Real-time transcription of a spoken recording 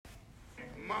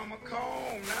Mama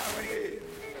calm now ahead.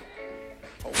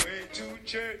 Away to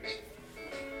church,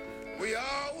 we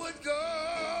all would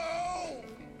go.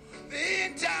 The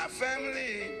entire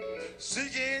family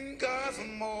seeking God for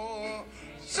more.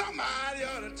 Somebody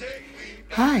ought to take me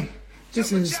back. Hi,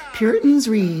 this is Puritans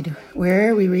Read,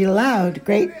 where we read aloud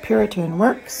great Puritan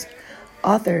works,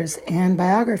 authors, and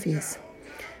biographies.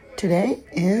 Today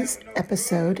is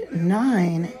episode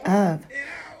 9 of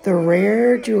The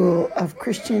Rare Jewel of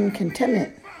Christian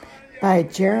Contentment by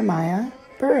Jeremiah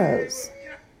Burroughs.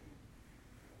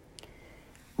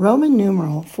 Roman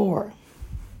numeral 4.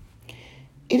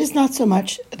 It is not so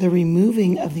much the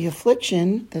removing of the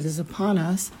affliction that is upon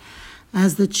us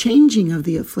as the changing of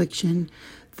the affliction,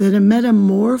 that a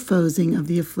metamorphosing of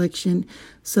the affliction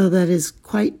so that it is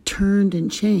quite turned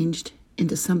and changed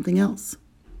into something else.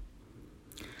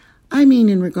 I mean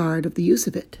in regard of the use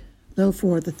of it, though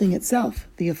for the thing itself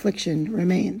the affliction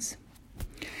remains.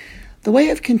 The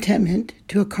way of contentment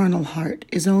to a carnal heart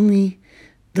is only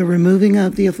the removing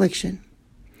of the affliction.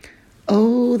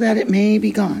 Oh, that it may be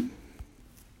gone.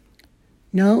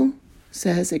 No,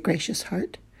 says a gracious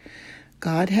heart,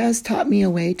 God has taught me a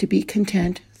way to be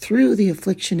content through the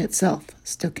affliction itself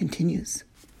still continues.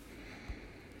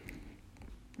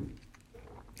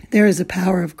 There is a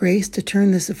power of grace to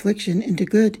turn this affliction into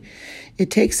good.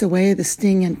 It takes away the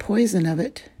sting and poison of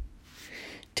it.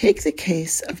 Take the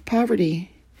case of poverty.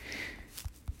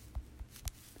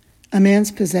 A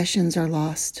man's possessions are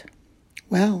lost.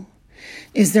 Well,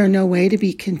 is there no way to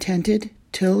be contented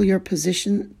till your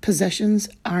possessions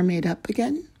are made up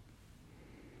again?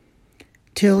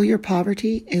 Till your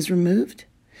poverty is removed?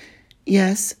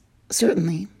 Yes,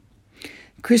 certainly.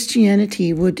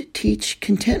 Christianity would teach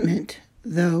contentment,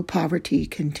 though poverty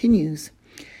continues.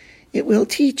 It will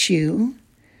teach you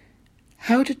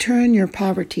how to turn your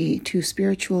poverty to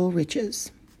spiritual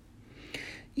riches.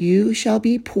 You shall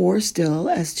be poor still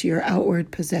as to your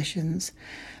outward possessions,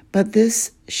 but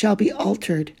this shall be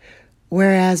altered,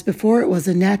 whereas before it was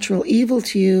a natural evil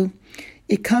to you,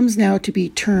 it comes now to be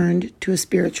turned to a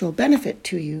spiritual benefit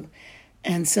to you,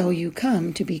 and so you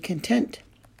come to be content.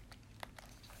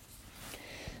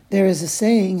 There is a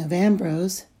saying of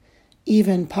Ambrose,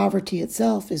 even poverty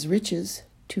itself is riches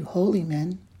to holy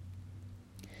men.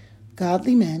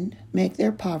 Godly men make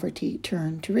their poverty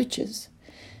turn to riches.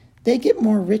 They get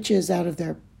more riches out of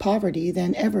their poverty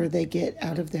than ever they get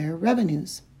out of their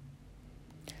revenues.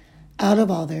 Out of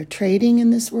all their trading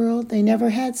in this world, they never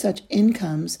had such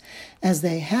incomes as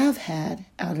they have had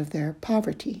out of their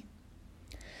poverty.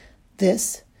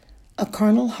 This, a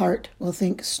carnal heart will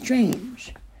think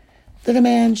strange, that a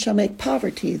man shall make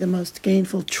poverty the most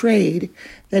gainful trade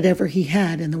that ever he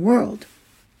had in the world.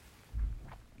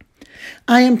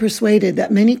 I am persuaded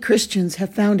that many Christians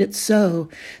have found it so,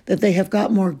 that they have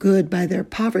got more good by their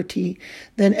poverty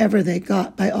than ever they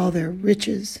got by all their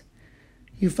riches.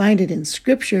 You find it in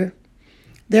Scripture.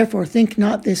 Therefore think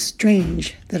not this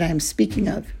strange that I am speaking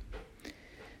of.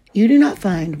 You do not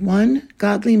find one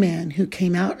godly man who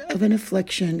came out of an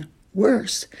affliction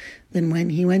worse than when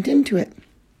he went into it.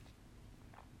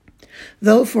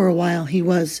 Though for a while he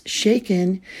was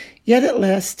shaken, yet at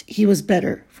last he was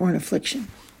better for an affliction.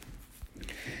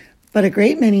 But a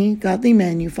great many godly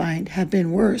men, you find, have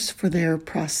been worse for their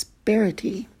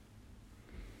prosperity.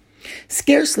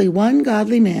 Scarcely one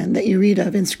godly man that you read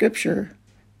of in Scripture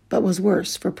but was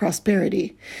worse for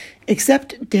prosperity.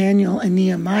 Except Daniel and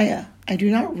Nehemiah, I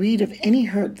do not read of any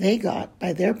hurt they got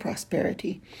by their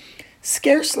prosperity.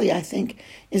 Scarcely, I think,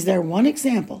 is there one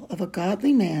example of a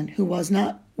godly man who was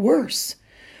not worse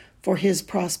for his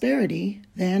prosperity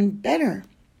than better.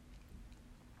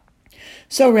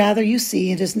 So rather you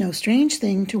see it is no strange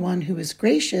thing to one who is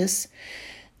gracious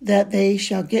that they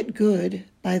shall get good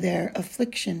by their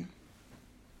affliction.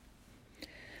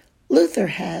 Luther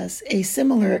has a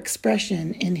similar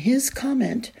expression in his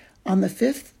comment on the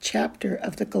 5th chapter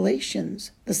of the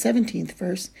Galatians, the 17th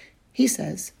verse. He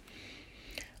says,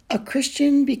 "A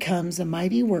Christian becomes a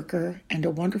mighty worker and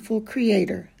a wonderful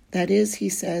creator. That is, he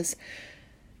says,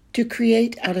 to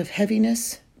create out of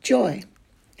heaviness, joy,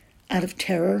 out of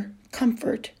terror,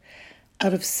 comfort,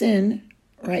 out of sin,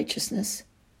 righteousness,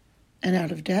 and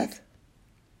out of death,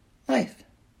 life.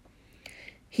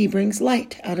 He brings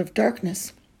light out of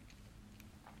darkness.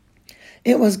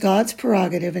 It was God's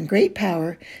prerogative and great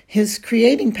power, his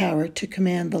creating power, to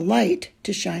command the light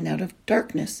to shine out of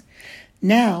darkness.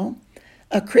 Now,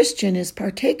 a Christian is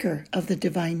partaker of the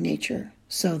divine nature,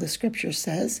 so the Scripture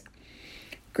says.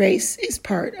 Grace is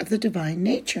part of the divine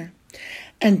nature.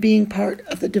 And being part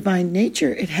of the divine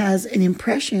nature, it has an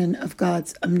impression of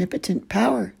God's omnipotent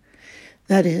power.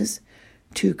 That is,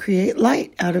 to create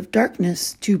light out of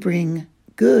darkness, to bring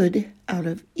good out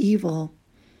of evil.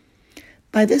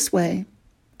 By this way,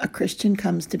 a Christian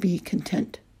comes to be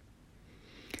content.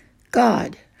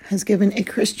 God has given a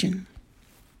Christian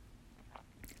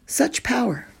such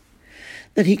power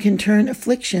that he can turn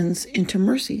afflictions into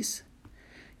mercies,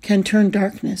 can turn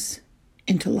darkness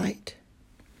into light.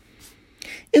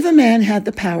 If a man had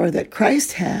the power that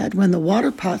Christ had when the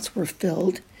water pots were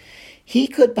filled, he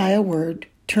could by a word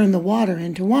turn the water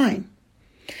into wine.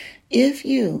 If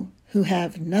you, who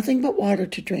have nothing but water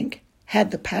to drink,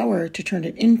 had the power to turn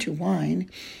it into wine,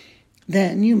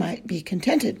 then you might be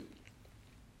contented.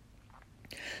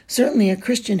 Certainly a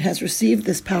Christian has received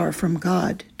this power from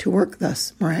God to work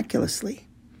thus miraculously.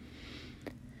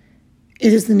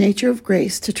 It is the nature of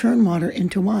grace to turn water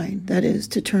into wine, that is,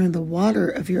 to turn the water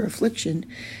of your affliction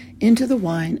into the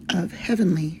wine of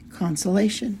heavenly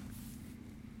consolation.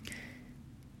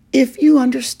 If you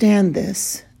understand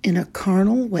this in a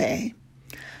carnal way,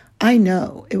 I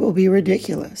know it will be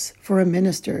ridiculous for a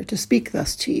minister to speak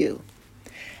thus to you.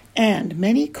 And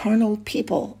many carnal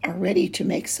people are ready to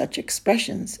make such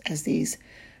expressions as these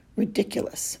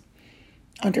ridiculous,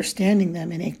 understanding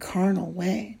them in a carnal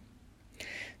way.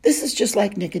 This is just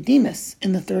like Nicodemus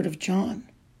in the 3rd of John.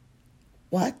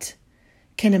 What?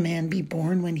 Can a man be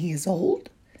born when he is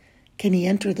old? Can he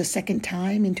enter the second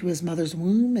time into his mother's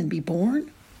womb and be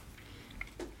born?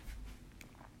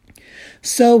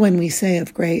 So when we say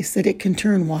of grace that it can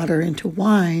turn water into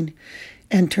wine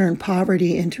and turn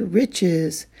poverty into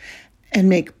riches and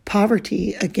make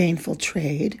poverty a gainful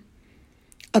trade,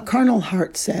 a carnal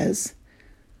heart says,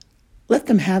 let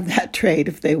them have that trade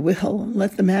if they will.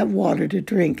 Let them have water to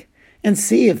drink and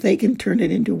see if they can turn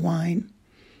it into wine.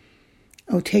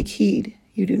 Oh, take heed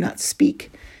you do not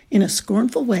speak in a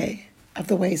scornful way of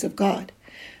the ways of God.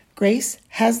 Grace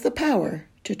has the power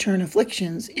to turn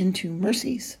afflictions into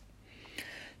mercies.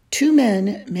 2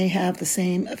 men may have the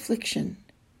same affliction.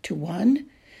 To one,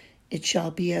 it shall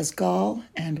be as gall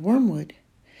and wormwood.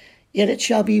 Yet it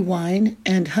shall be wine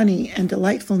and honey and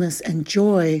delightfulness and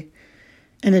joy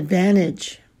and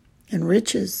advantage and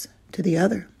riches to the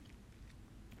other.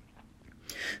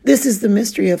 This is the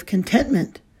mystery of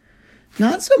contentment,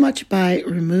 not so much by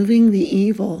removing the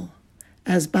evil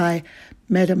as by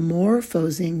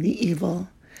metamorphosing the evil,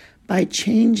 by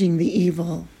changing the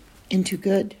evil into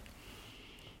good.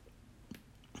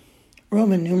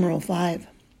 Roman numeral 5.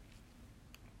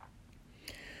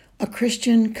 A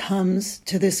Christian comes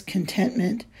to this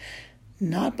contentment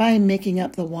not by making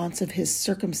up the wants of his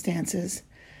circumstances,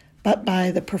 but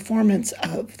by the performance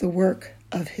of the work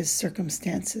of his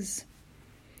circumstances.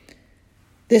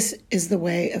 This is the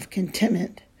way of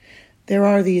contentment. There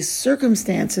are these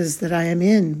circumstances that I am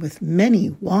in with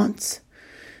many wants.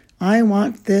 I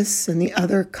want this and the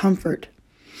other comfort.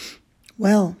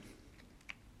 Well,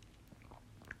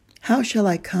 how shall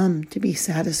I come to be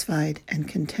satisfied and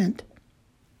content?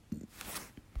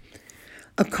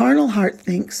 A carnal heart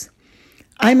thinks,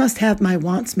 I must have my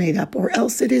wants made up, or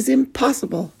else it is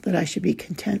impossible that I should be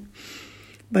content.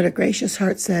 But a gracious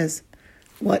heart says,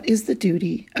 what is the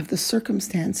duty of the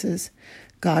circumstances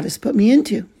God has put me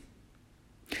into?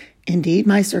 Indeed,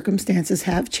 my circumstances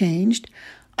have changed.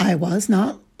 I was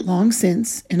not long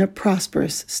since in a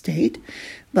prosperous state,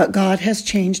 but God has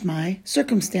changed my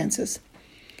circumstances.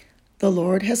 The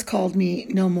Lord has called me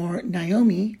no more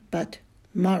Naomi, but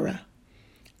Mara.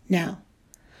 Now,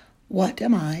 what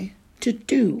am I to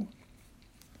do?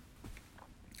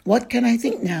 What can I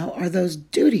think now are those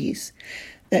duties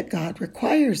that God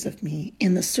requires of me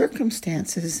in the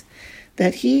circumstances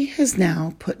that He has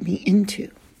now put me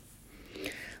into?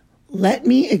 Let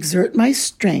me exert my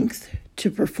strength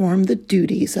to perform the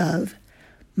duties of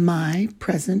my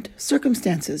present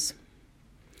circumstances.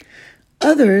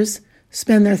 Others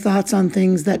spend their thoughts on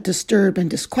things that disturb and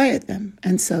disquiet them,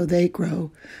 and so they grow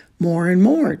more and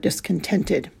more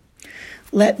discontented.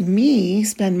 Let me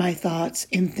spend my thoughts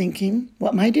in thinking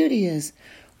what my duty is.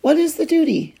 What is the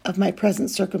duty of my present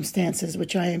circumstances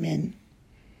which I am in?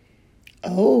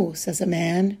 Oh, says a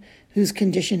man whose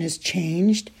condition is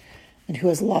changed and who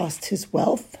has lost his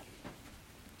wealth.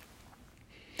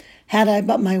 Had I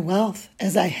but my wealth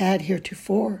as I had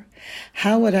heretofore,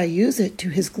 how would I use it to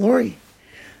His glory?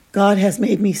 God has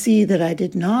made me see that I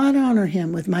did not honor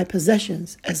Him with my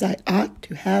possessions as I ought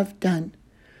to have done.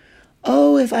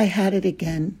 Oh, if I had it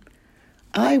again,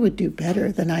 I would do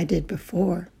better than I did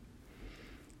before.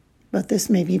 But this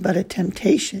may be but a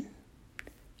temptation.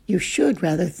 You should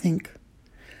rather think,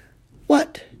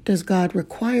 what does God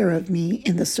require of me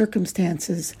in the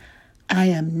circumstances I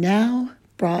am now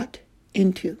brought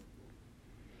into?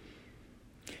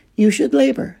 You should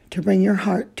labor to bring your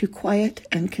heart to quiet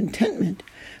and contentment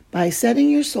by setting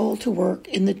your soul to work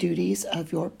in the duties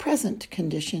of your present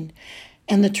condition.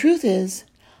 And the truth is,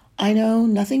 I know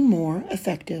nothing more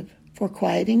effective for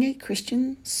quieting a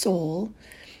Christian soul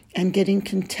and getting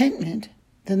contentment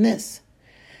than this: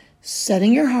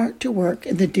 setting your heart to work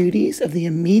in the duties of the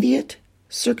immediate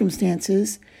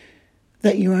circumstances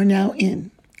that you are now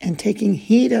in, and taking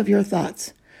heed of your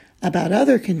thoughts about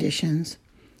other conditions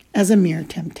as a mere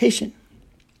temptation.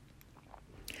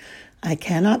 I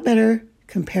cannot better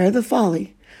compare the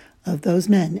folly of those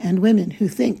men and women who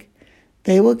think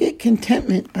they will get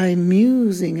contentment by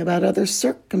musing about other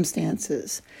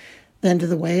circumstances than to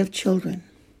the way of children.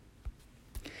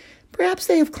 Perhaps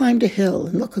they have climbed a hill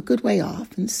and look a good way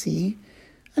off and see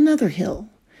another hill,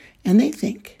 and they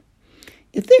think,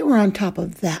 if they were on top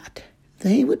of that,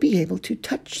 they would be able to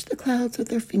touch the clouds with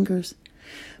their fingers.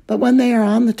 But when they are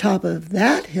on the top of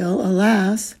that hill,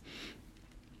 alas,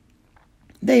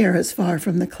 they are as far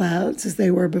from the clouds as they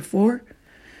were before.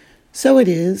 So it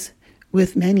is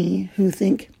with many who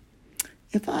think,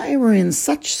 if I were in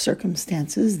such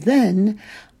circumstances, then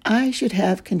I should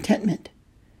have contentment.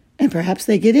 And perhaps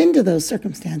they get into those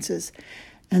circumstances,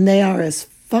 and they are as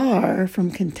far from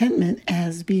contentment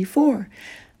as before.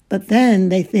 But then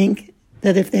they think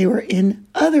that if they were in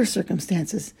other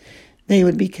circumstances, they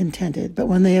would be contented. But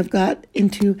when they have got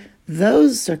into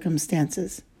those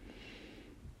circumstances,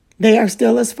 they are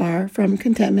still as far from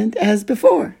contentment as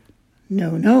before.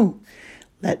 No.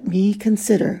 Let me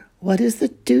consider what is the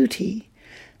duty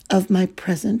of my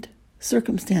present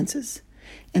circumstances,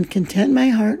 and content my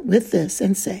heart with this,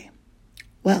 and say,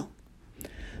 well,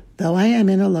 though I am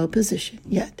in a low position,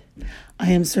 yet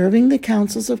I am serving the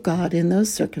counsels of God in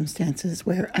those circumstances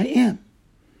where I am.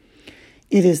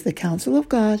 It is the counsel of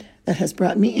God that has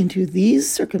brought me into these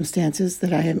circumstances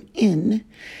that I am in,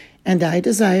 and I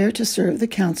desire to serve the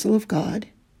counsel of God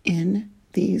in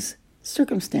these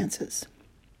circumstances.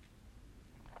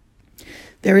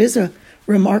 There is a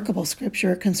remarkable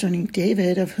scripture concerning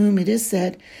David, of whom it is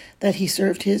said that he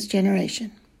served his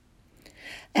generation.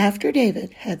 After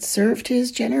David had served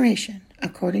his generation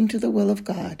according to the will of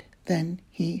God, then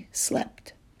he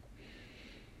slept.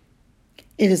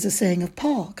 It is a saying of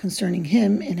Paul concerning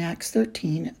him in Acts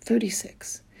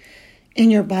 13:36.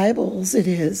 In your Bibles it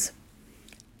is,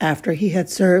 after he had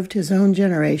served his own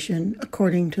generation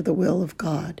according to the will of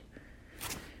God.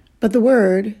 But the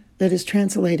word that is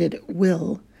translated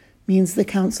will means the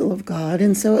counsel of God,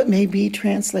 and so it may be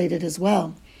translated as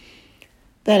well,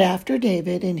 that after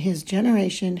David in his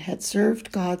generation had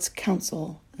served God's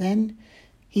counsel, then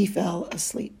he fell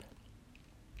asleep.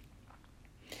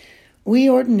 We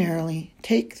ordinarily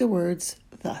take the words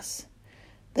thus,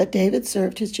 that David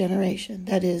served his generation,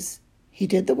 that is, he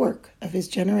did the work of his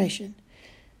generation,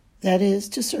 that is,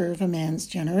 to serve a man's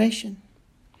generation.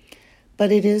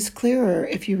 But it is clearer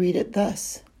if you read it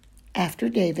thus, after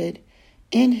David,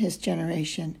 in his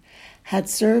generation, had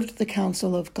served the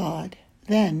counsel of God,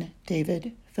 then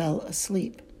David fell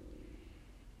asleep.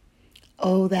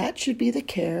 Oh, that should be the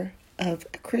care of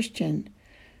a Christian,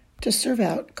 to serve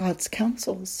out God's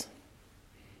counsels.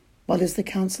 What is the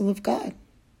counsel of God?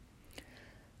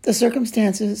 The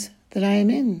circumstances that I am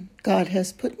in, God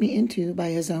has put me into by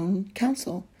his own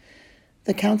counsel,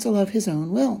 the counsel of his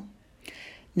own will.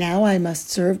 Now I must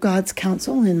serve God's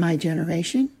counsel in my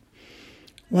generation.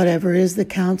 Whatever is the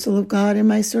counsel of God in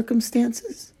my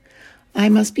circumstances, I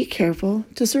must be careful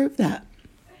to serve that.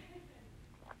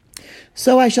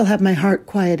 So I shall have my heart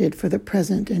quieted for the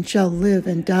present, and shall live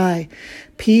and die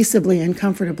peaceably and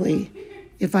comfortably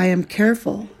if I am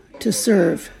careful to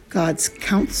serve God's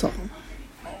counsel.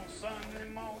 On Sunday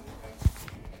morning,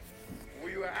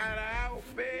 we were out of our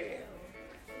bed.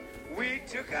 We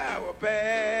took our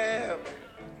bath.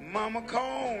 Mama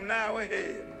combed our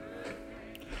head.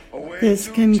 This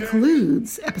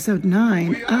concludes episode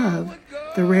 9 of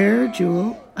The Rare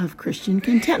Jewel of Christian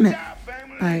Contentment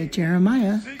by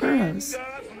Jeremiah Burroughs.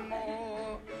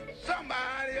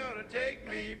 Somebody ought to take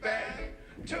me back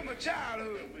to my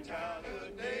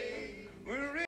childhood days.